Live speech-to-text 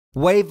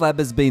WaveLab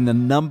has been the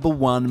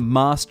 #1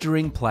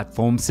 mastering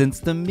platform since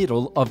the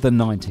middle of the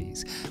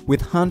 90s,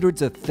 with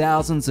hundreds of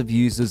thousands of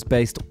users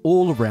based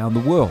all around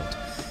the world.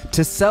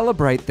 To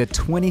celebrate the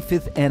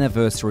 25th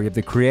anniversary of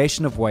the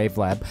creation of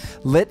WaveLab,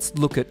 let's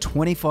look at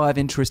 25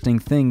 interesting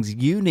things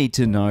you need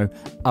to know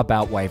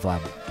about WaveLab.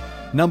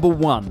 Number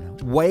 1.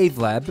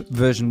 WaveLab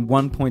version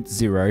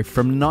 1.0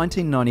 from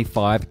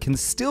 1995 can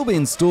still be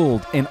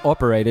installed and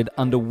operated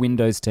under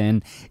Windows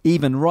 10,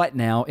 even right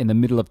now in the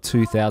middle of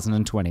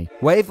 2020.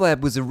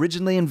 WaveLab was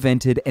originally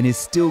invented and is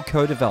still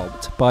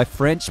co-developed by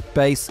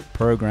French-based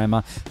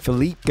programmer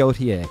Philippe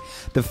Gauthier.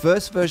 The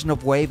first version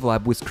of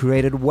WaveLab was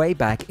created way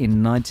back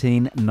in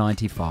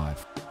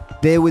 1995.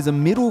 There was a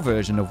middle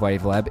version of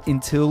WaveLab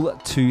until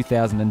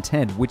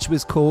 2010, which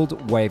was called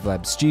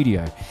WaveLab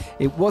Studio.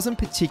 It wasn't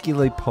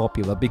particularly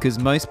popular because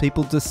most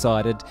people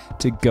decided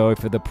to go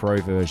for the Pro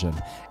version,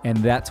 and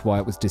that's why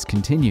it was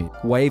discontinued.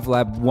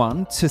 WaveLab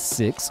 1 to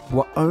 6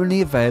 were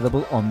only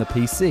available on the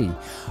PC.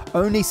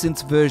 Only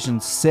since version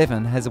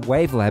 7 has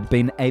WaveLab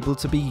been able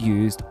to be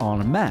used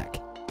on a Mac.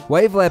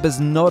 WaveLab is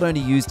not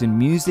only used in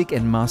music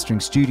and mastering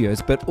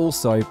studios, but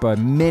also by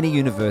many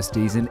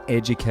universities and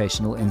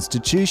educational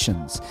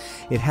institutions.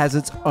 It has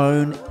its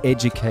own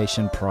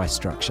education price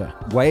structure.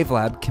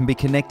 WaveLab can be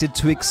connected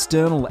to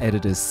external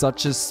editors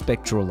such as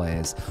spectral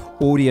layers.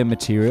 Audio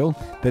material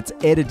that's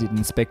edited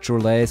in spectral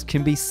layers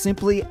can be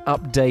simply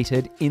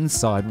updated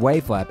inside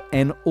WaveLab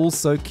and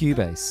also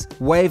Cubase.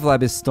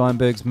 WaveLab is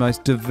Steinberg's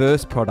most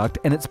diverse product,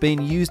 and it's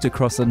been used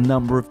across a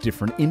number of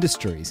different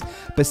industries.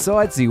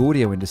 Besides the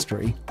audio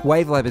industry,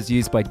 WaveLab is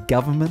used by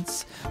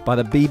governments, by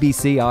the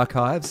BBC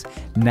archives,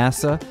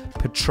 NASA,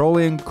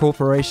 petroleum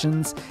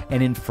corporations,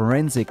 and in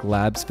forensic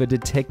labs for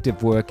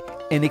detective work,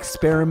 and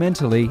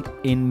experimentally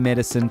in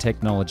medicine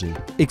technology.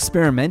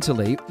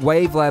 Experimentally,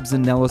 WaveLab's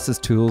analysis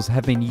tools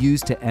have been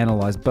used to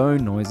analyze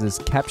bone noises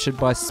captured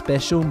by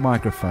special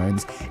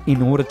microphones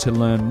in order to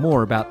learn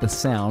more about the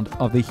sound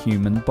of the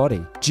human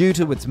body. Due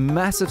to its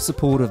massive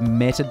support of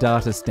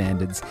metadata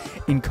standards,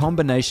 in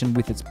combination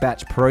with its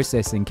batch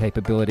processing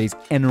capabilities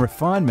and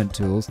refinement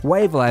tools,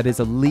 WaveLab is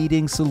a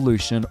leading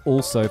solution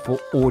also for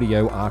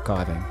audio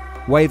archiving.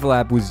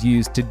 WaveLab was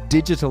used to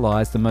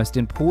digitalize the most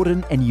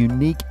important and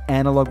unique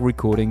analog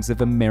recordings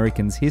of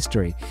Americans'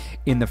 history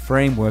in the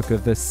framework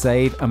of the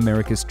Save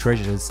America's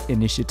Treasures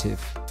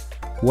initiative.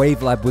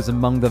 WaveLab was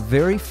among the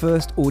very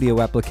first audio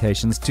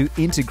applications to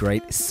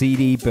integrate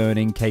CD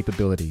burning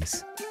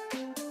capabilities.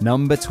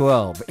 Number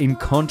 12. In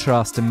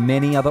contrast to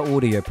many other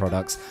audio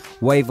products,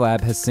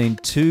 WaveLab has seen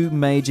two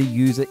major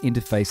user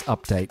interface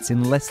updates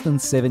in less than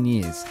 7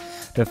 years.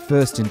 The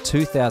first in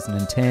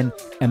 2010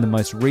 and the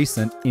most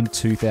recent in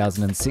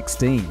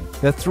 2016.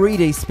 The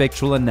 3D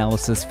spectral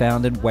analysis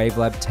found in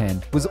WaveLab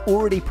 10 was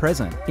already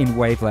present in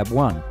WaveLab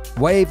 1.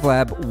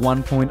 WaveLab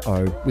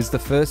 1.0 was the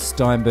first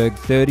Steinberg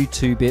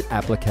 32-bit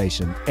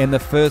application and the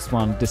first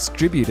one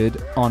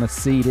distributed on a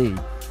CD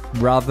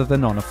rather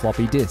than on a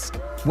floppy disk.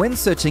 When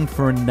searching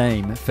for a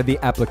name for the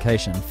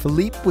application,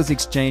 Philippe was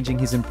exchanging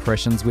his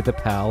impressions with a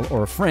pal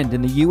or a friend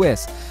in the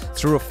US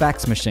through a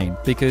fax machine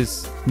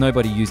because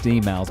nobody used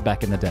emails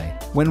back in the day.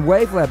 When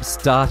WaveLab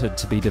started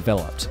to be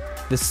developed,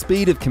 the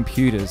speed of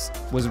computers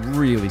was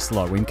really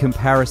slow in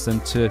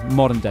comparison to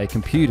modern day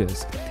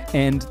computers,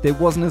 and there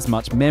wasn't as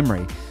much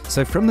memory.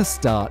 So from the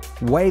start,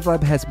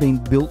 WaveLab has been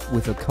built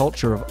with a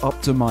culture of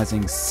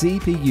optimizing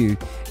CPU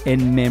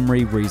and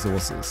memory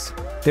resources.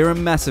 There are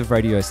massive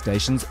radio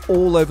stations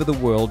all over the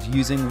world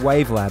using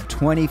WaveLab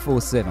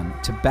 24/7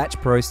 to batch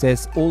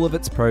process all of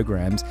its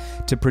programs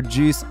to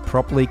produce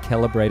properly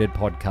calibrated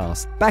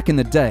podcasts. Back in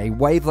the day,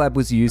 WaveLab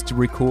was used to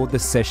record the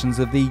sessions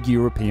of the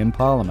European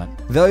Parliament.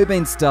 Though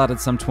being started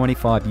some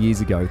 25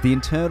 years ago, the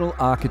internal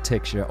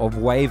architecture of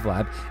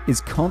WaveLab is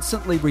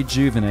constantly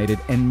rejuvenated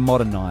and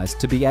modernized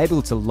to be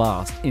able to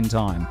last in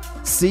time.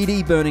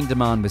 CD burning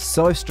demand was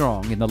so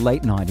strong in the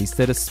late 90s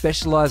that a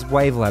specialized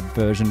WaveLab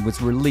version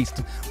was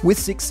released with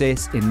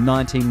success in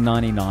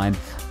 1999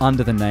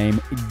 under the name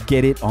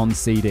Get It on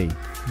CD.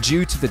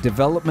 Due to the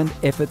development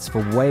efforts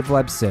for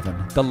WaveLab 7,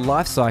 the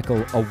life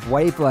cycle of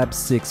WaveLab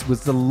 6 was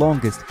the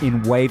longest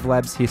in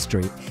WaveLab's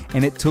history,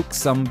 and it took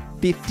some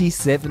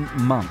 57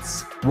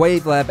 months.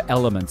 WaveLab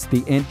Elements,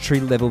 the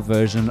entry-level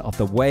version of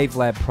the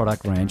WaveLab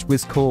product range,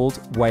 was called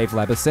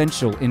WaveLab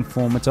Essential in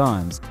former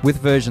times. With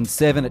version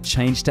 7, it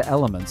changed to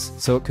Elements,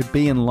 so it could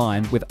be in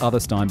line with other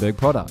Steinberg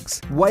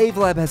products.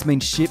 WaveLab has been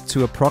shipped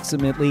to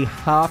approximately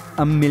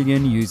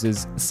 500,000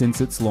 users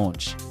since its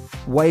launch.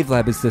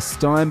 WaveLab is the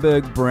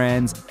Steinberg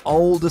brand's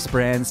oldest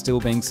brand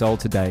still being sold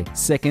today,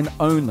 second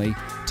only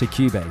to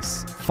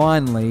Cubase.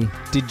 Finally,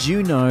 did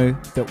you know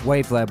that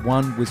WaveLab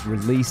 1 was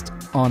released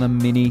on a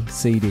mini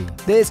CD?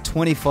 There's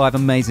 25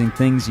 amazing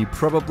things you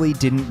probably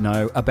didn't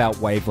know about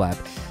WaveLab.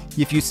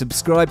 If you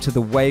subscribe to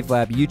the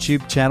WaveLab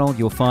YouTube channel,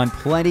 you'll find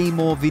plenty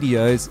more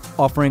videos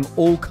offering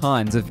all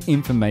kinds of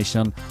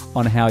information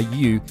on how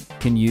you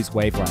can use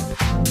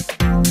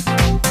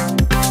WaveLab.